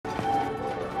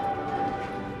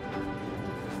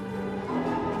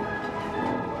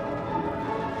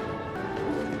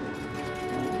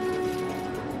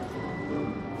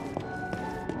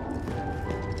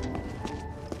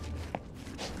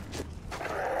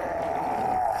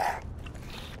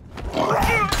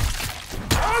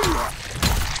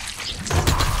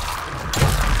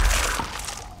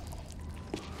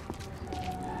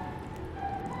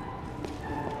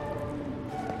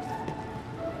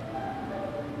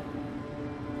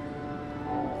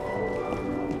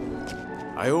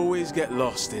I always get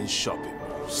lost in shopping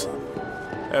malls.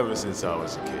 Ever since I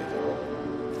was a kid.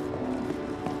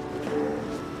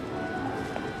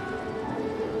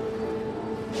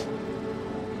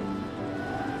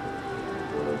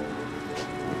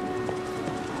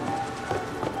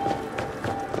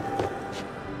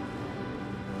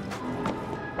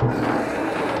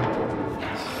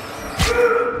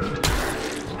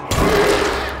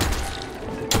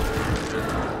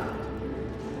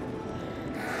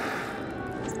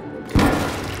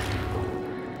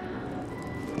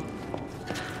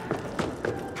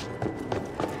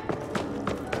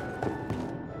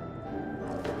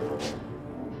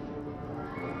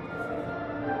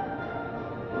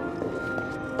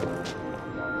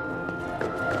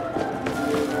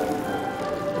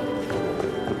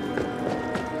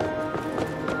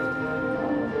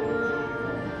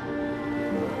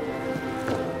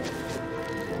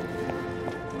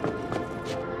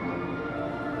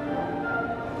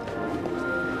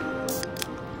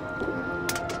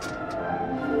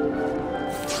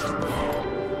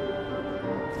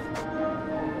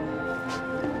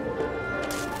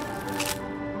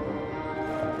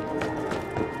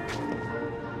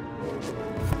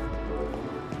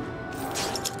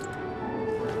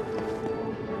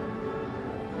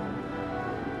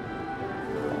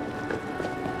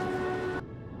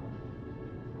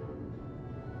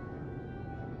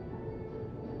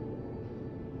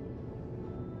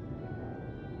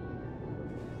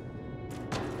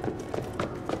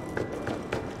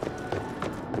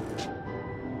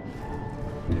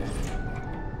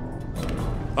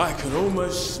 I can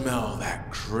almost smell that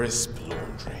crisp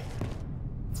laundry.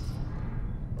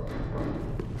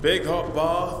 Big hot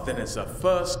bath, then it's a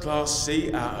first-class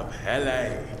seat out of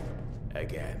LA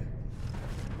again.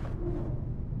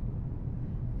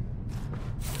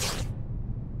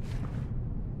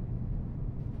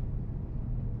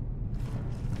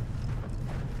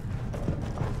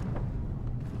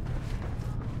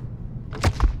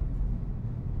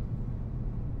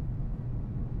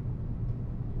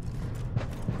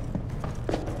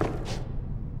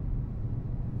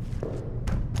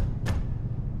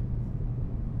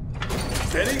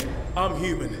 Steady? I'm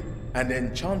human. An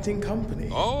enchanting company.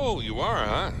 Oh, you are,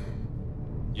 huh?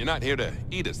 You're not here to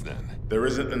eat us, then? There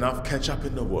isn't enough ketchup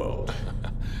in the world.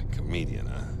 Comedian,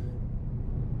 huh?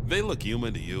 They look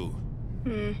human to you.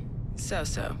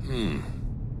 So-so.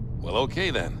 Well, okay,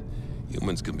 then.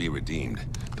 Humans can be redeemed.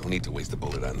 Don't need to waste a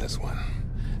bullet on this one.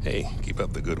 Hey, keep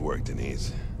up the good work,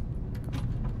 Denise.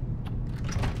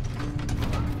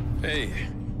 Hey,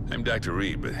 I'm Dr.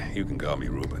 Reed, but you can call me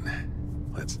Ruben.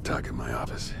 Let's talk in my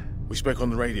office. We spoke on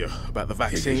the radio about the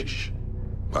vaccine. Hey, shh.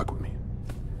 Walk with me.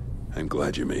 I'm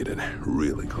glad you made it.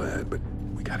 Really glad, but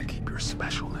we gotta keep your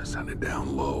specialness on the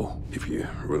down low. If you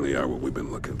really are what we've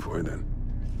been looking for, then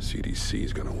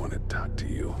CDC's gonna want to talk to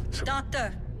you. So...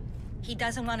 Doctor, he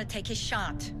doesn't want to take his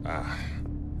shot.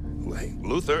 Hey,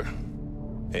 Luther.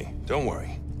 Hey, don't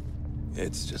worry.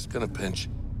 It's just gonna pinch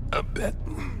a bit.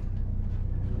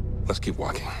 Let's keep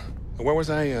walking. Where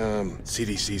was I?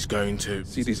 CDC's going to...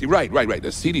 CDC, right. The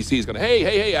CDC's gonna...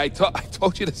 Hey, I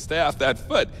told you to stay off that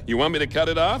foot. You want me to cut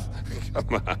it off?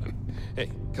 Come on. Hey,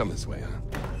 come this way,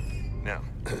 huh? Now.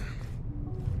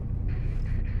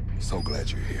 So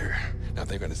glad you're here. Now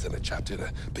they're gonna send a chapter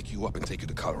to pick you up and take you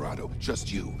to Colorado.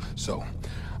 Just you. So,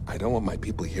 I don't want my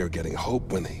people here getting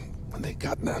hope when they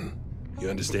got none. You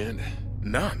understand?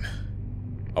 None?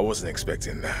 I wasn't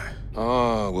expecting that.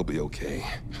 Oh, we'll be okay.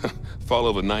 Fall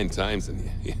over 9 times and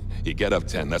you get up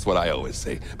 10. That's what I always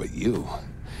say. But you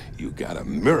got a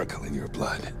miracle in your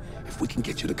blood. If we can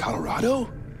get you to Colorado,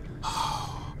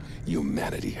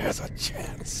 humanity has a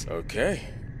chance. Okay.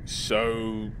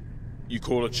 So, you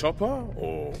call a chopper,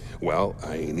 or...? Well,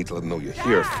 I need to let them know you're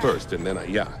here first, and then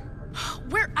yeah.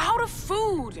 We're out of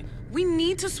food. We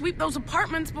need to sweep those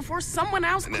apartments before someone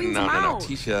else cleans them out. No,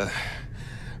 Tisha.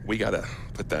 We gotta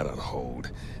put that on hold.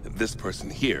 This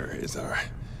person here is our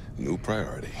new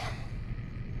priority.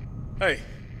 Hey,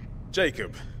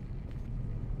 Jacob.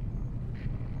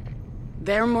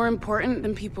 They're more important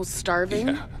than people starving?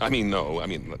 Yeah, I mean, no. I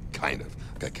mean, kind of.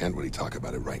 I can't really talk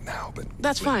about it right now, but...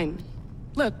 That's fine.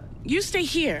 Look, you stay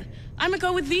here. I'm gonna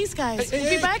go with these guys.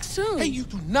 We'll be back soon. Hey, you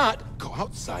do not go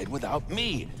outside without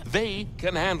me. They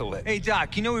can handle it. Hey,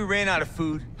 Doc, you know we ran out of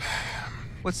food.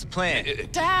 What's the plan?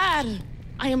 Dad!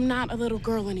 I am not a little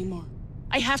girl anymore.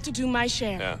 I have to do my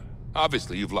share. Yeah,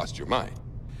 obviously you've lost your mind.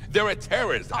 There are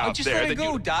terrorists out just there let her that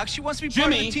go, you... Doc. She wants to be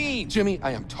part of the team. Jimmy,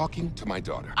 I am talking to my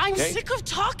daughter. I'm okay? sick of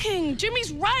talking.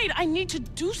 Jimmy's right. I need to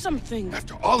do something.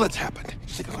 After all that's happened, you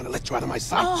think I'm gonna let you out of my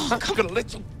sight? Oh, I'm gonna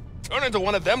let you turn into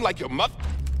one of them like your mother?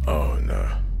 Oh, no.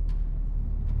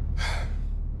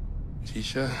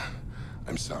 Tisha,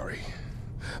 I'm sorry,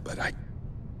 but I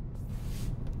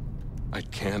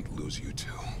can't lose you two.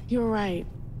 You're right,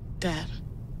 Dad.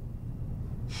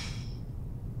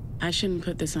 I shouldn't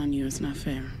put this on you. It's not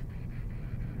fair.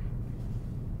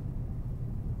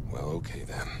 Well, okay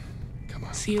then. Come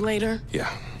on. See you later.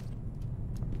 Yeah.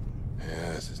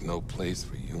 Yeah, this is no place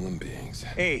for human beings.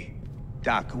 Hey,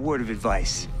 Doc, a word of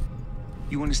advice.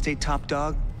 You want to stay top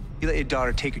dog? You let your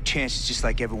daughter take her chances just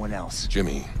like everyone else.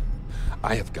 Jimmy,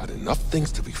 I have got enough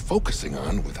things to be focusing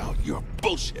on without your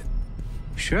bullshit.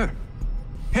 Sure.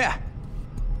 Yeah.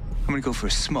 I'm gonna go for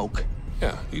a smoke.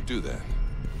 Yeah, you do that.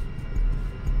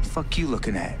 Fuck you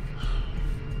looking at?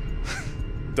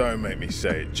 Don't make me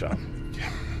say it, chum. Yeah,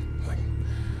 like,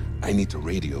 I need to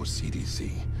radio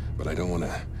CDC, but I don't want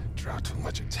to draw too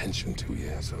much attention to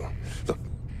you, so... Look,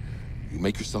 you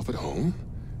make yourself at home,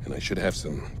 and I should have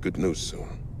some good news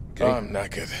soon, okay? I'm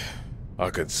knackered. I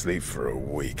could sleep for a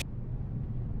week.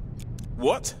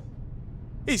 What?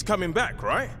 He's coming back,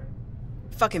 right?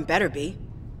 Fucking better be.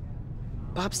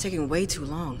 Bob's taking way too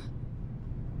long.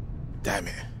 Damn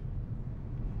it.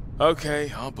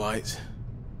 Okay, I'll bite.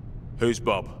 Who's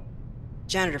Bob?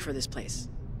 Janitor for this place.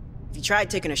 If you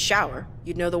tried taking a shower,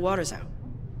 you'd know the water's out.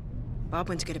 Bob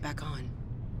went to get it back on.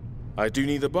 I do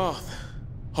need a bath.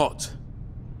 Hot.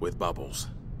 With bubbles.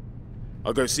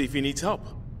 I'll go see if he needs help.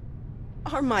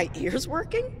 Are my ears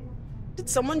working? Did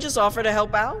someone just offer to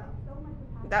help out?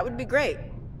 That would be great.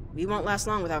 We won't last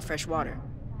long without fresh water.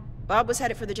 Bob was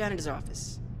headed for the janitor's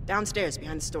office. Downstairs,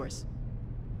 behind the stores.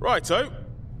 Righto.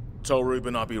 Tell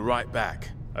Ruben I'll be right back,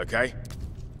 okay?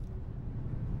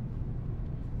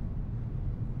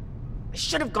 I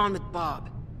should have gone with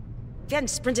Bob. If he hadn't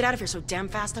sprinted out of here so damn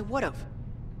fast, I would have.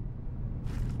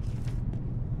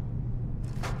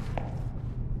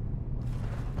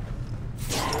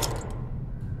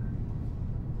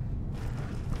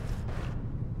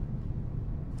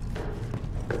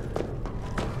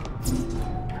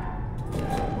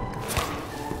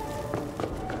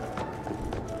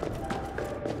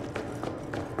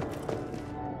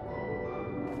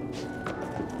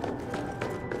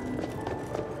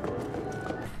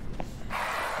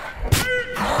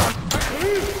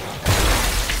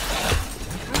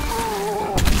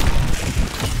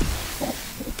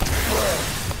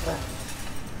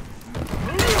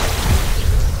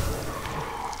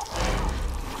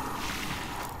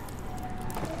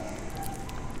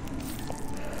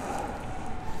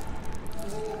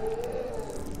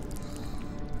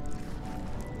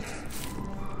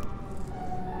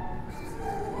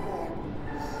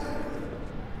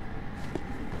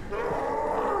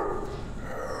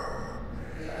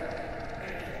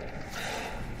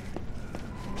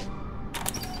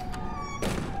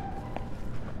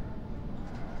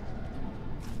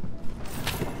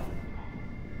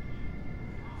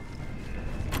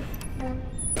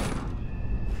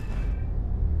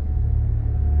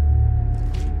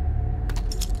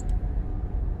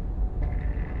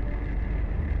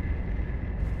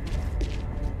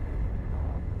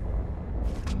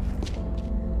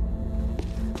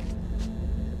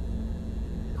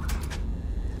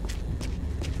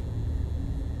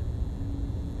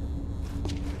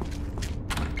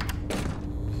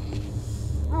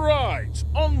 Right,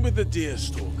 on with the deer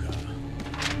stalker.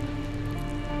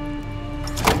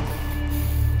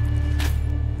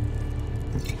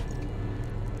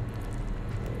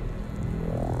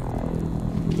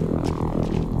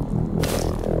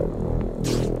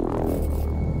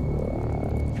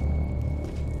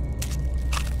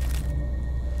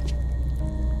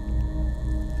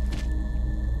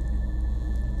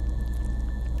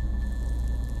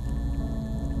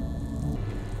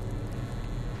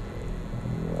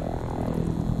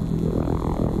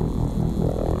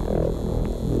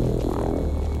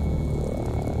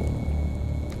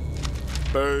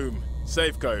 Boom.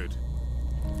 Safe code.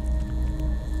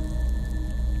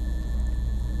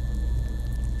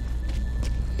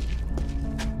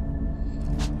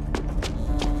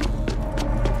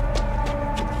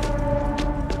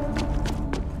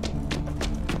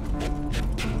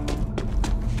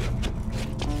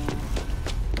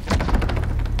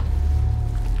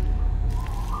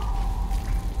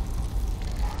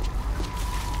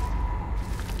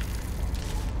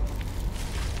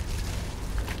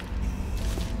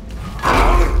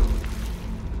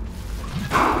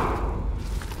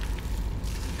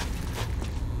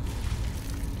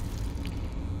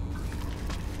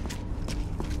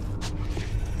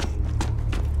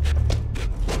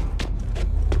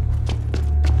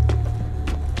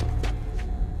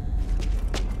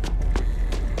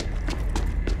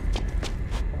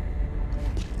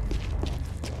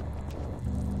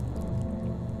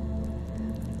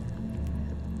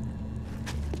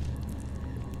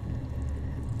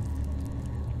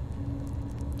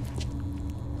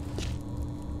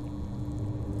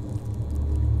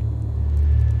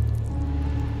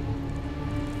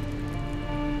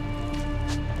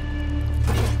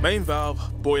 Main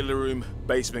valve, boiler room,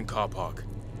 basement car park.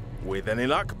 With any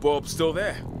luck, Bob's still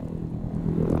there.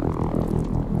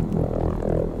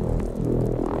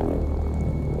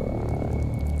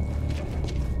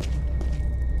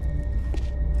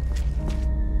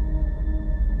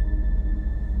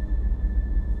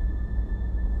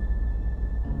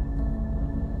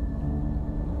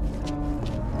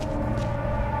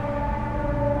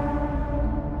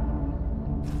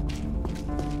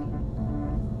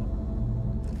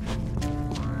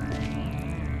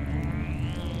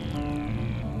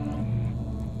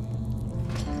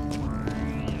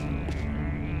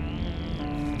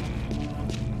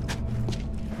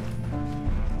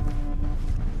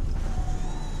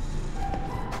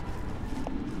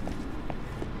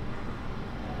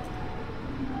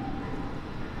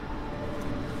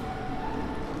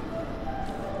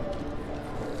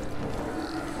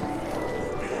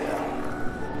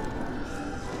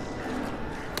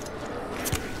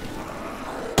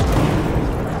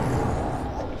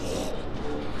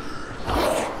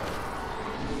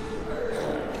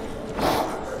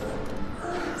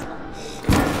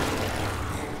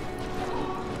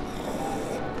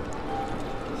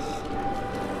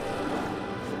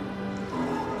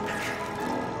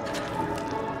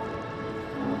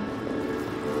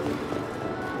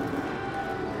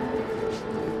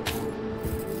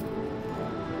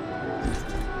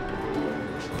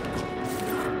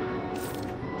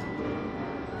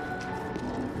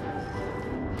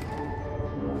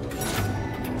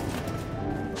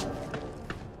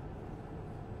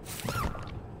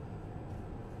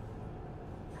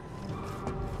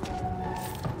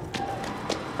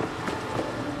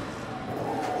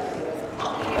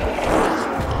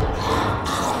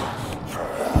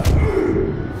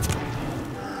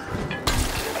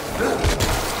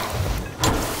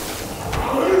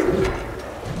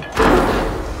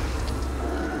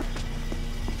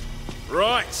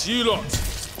 Right, you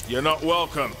lot. You're not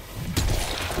welcome.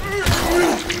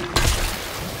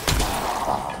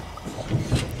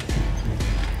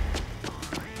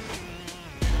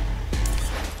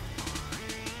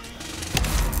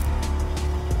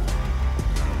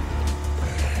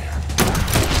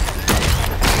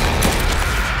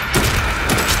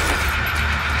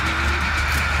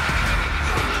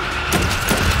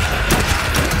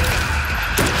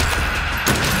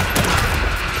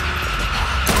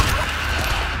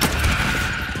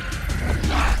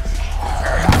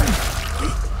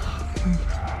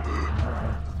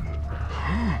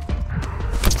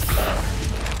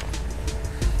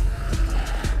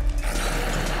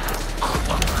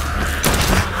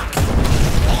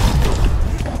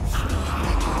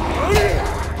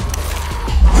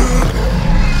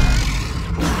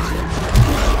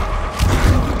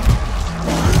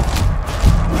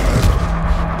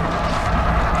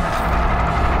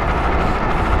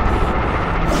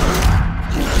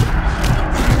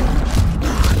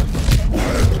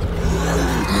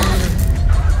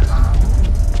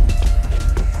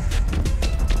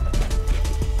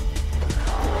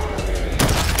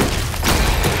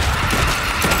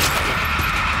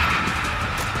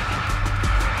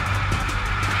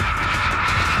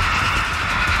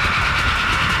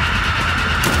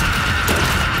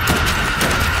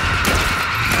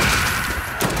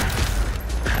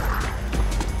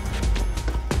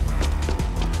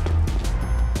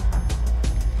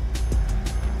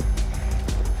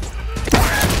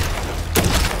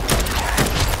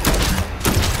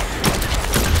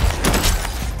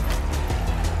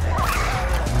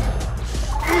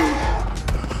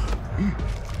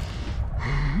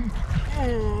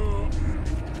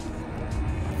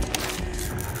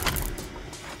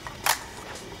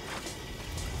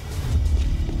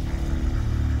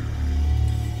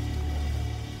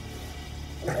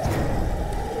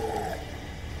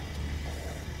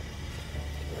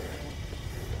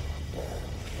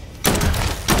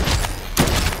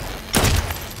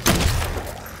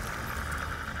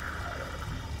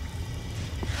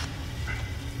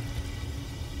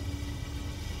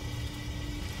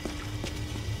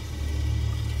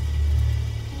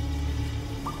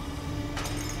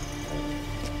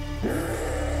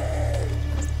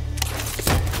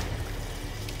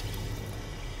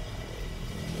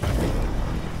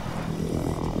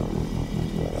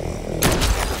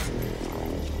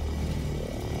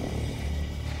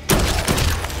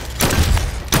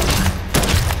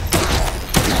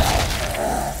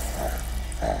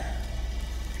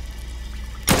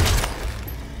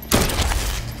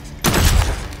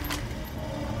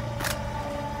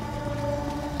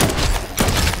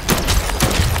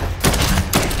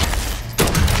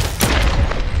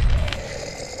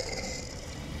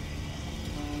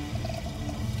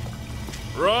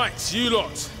 Right, you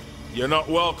lot. You're not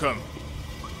welcome.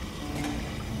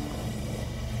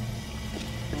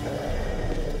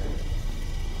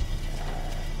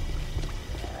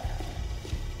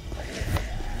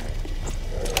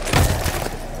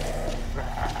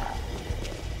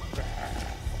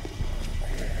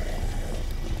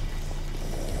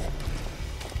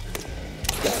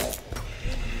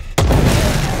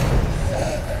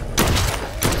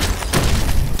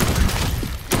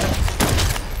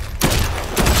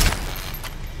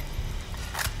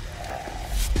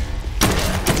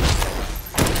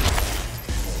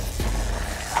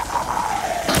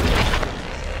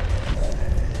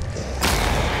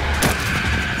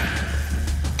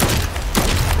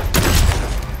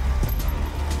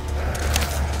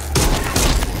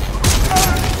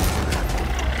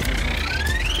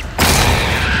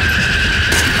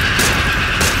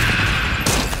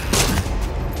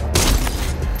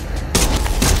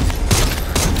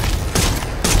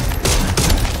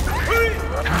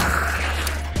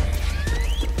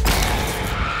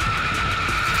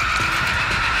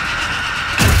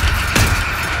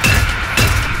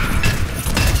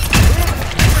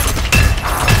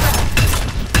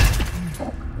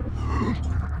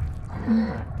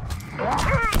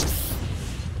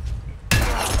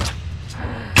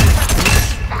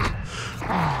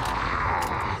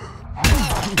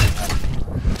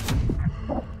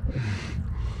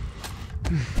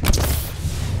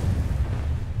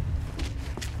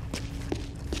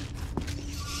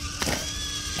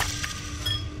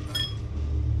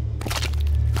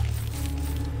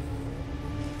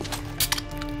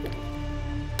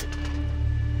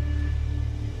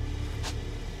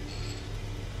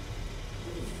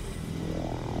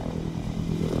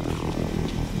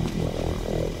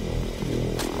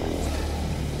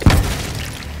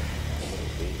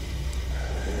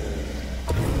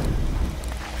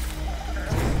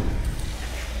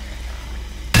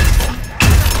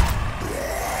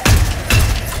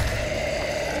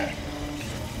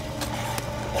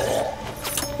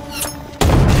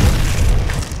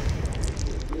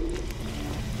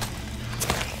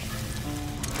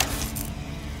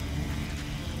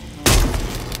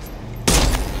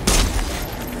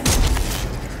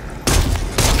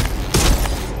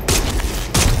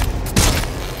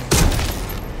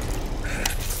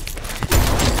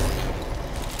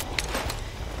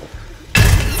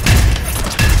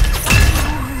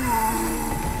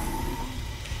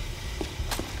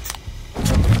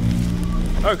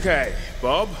 Okay,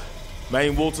 Bob.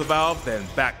 Main water valve, then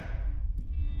back.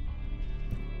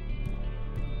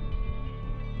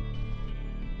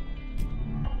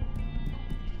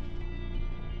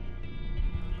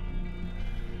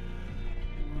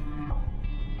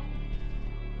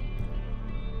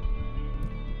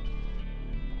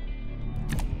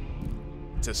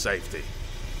 To safety.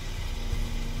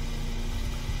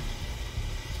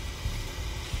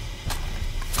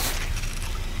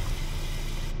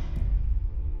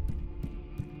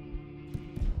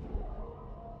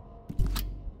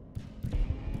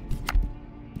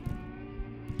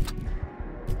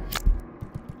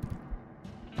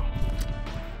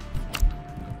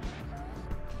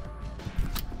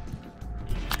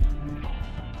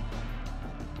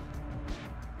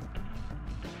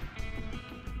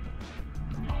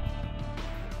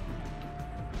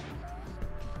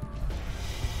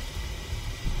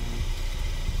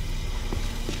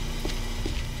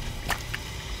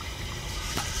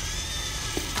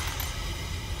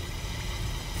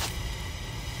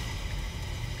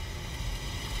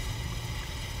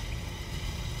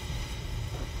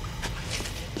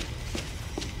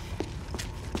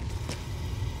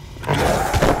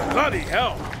 Bloody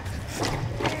hell!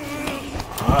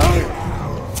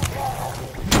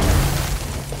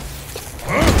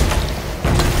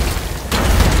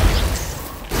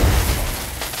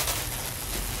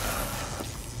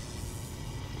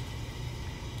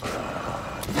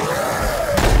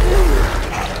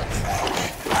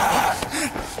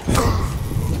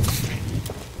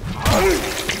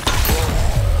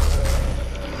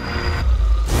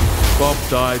 Bob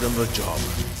died on the job.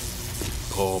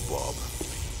 Poor Bob.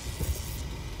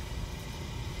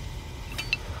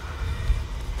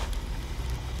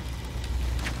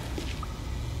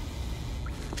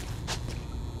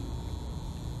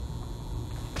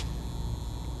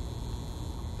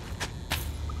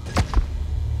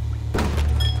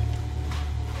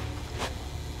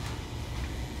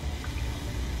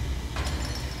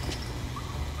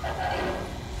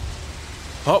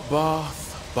 Hot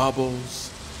bath,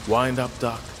 bubbles, wind-up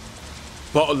duck,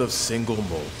 bottle of single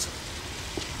malt.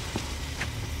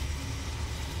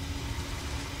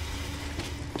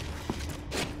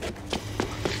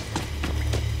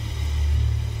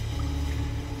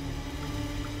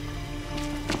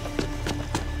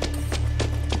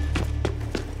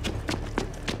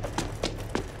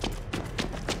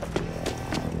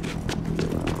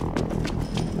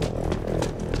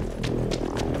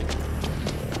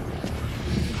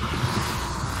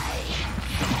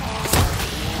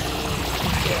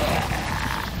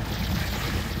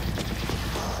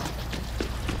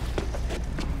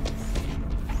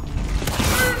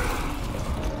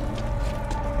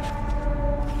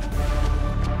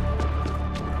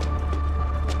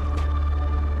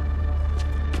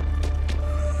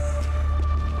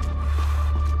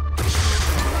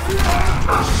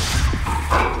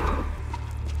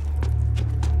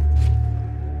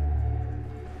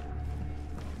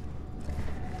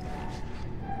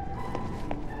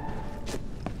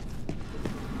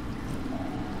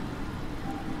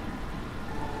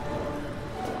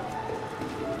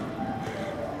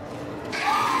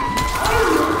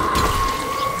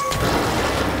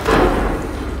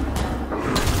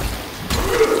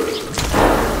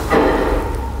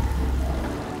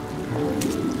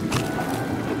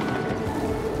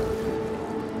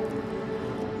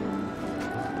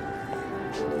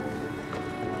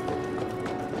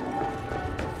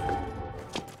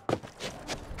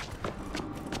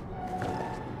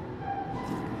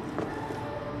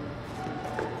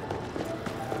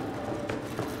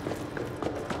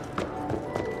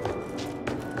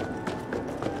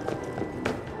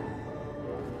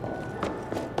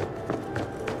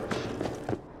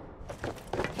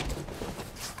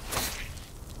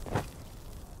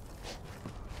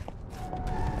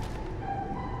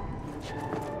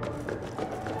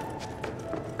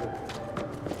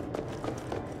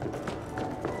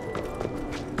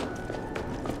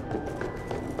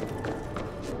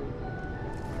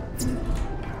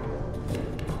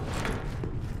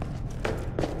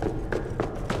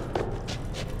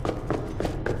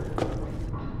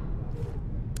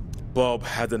 Bob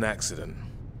had an accident.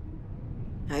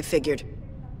 I figured.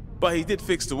 But he did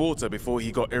fix the water before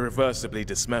he got irreversibly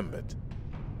dismembered.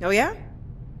 Oh yeah?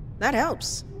 That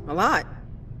helps. A lot.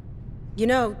 You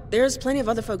know, there's plenty of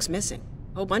other folks missing.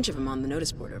 A whole bunch of them on the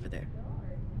notice board over there.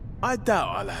 I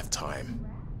doubt I'll have time.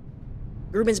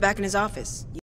 Ruben's back in his office.